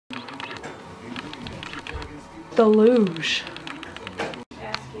the luge.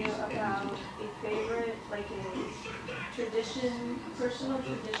 Ask you about a favorite, like a tradition, personal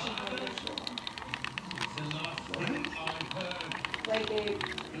tradition or ritual. Like a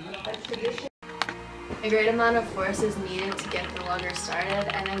tradition. A great amount of force is needed to get the lugger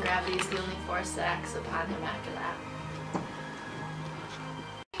started, and then gravity is the only force that acts upon him after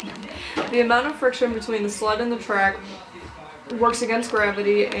that. The amount of friction between the sled and the track works against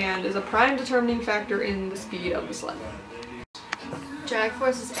gravity and is a prime determining factor in the speed of the sled. Drag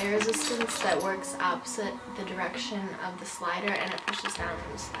force is air resistance that works opposite the direction of the slider, and it pushes down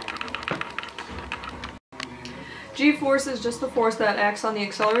from the slider. G-force is just the force that acts on the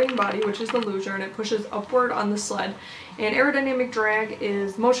accelerating body, which is the luge, and it pushes upward on the sled. And aerodynamic drag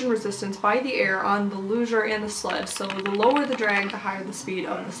is motion resistance by the air on the luge and the sled, so the lower the drag, the higher the speed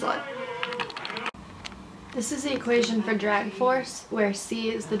of the sled. This is the equation for drag force, where C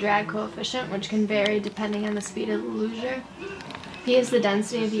is the drag coefficient, which can vary depending on the speed of the luge. P is the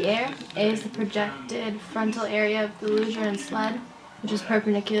density of the air, A is the projected frontal area of the luge and sled, which is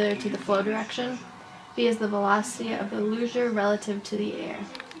perpendicular to the flow direction. V is the velocity of the luge relative to the air.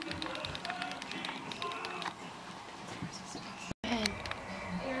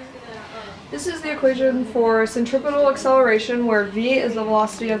 This is the equation for centripetal acceleration, where V is the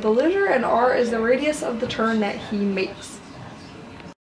velocity of the luge and R is the radius of the turn that he makes.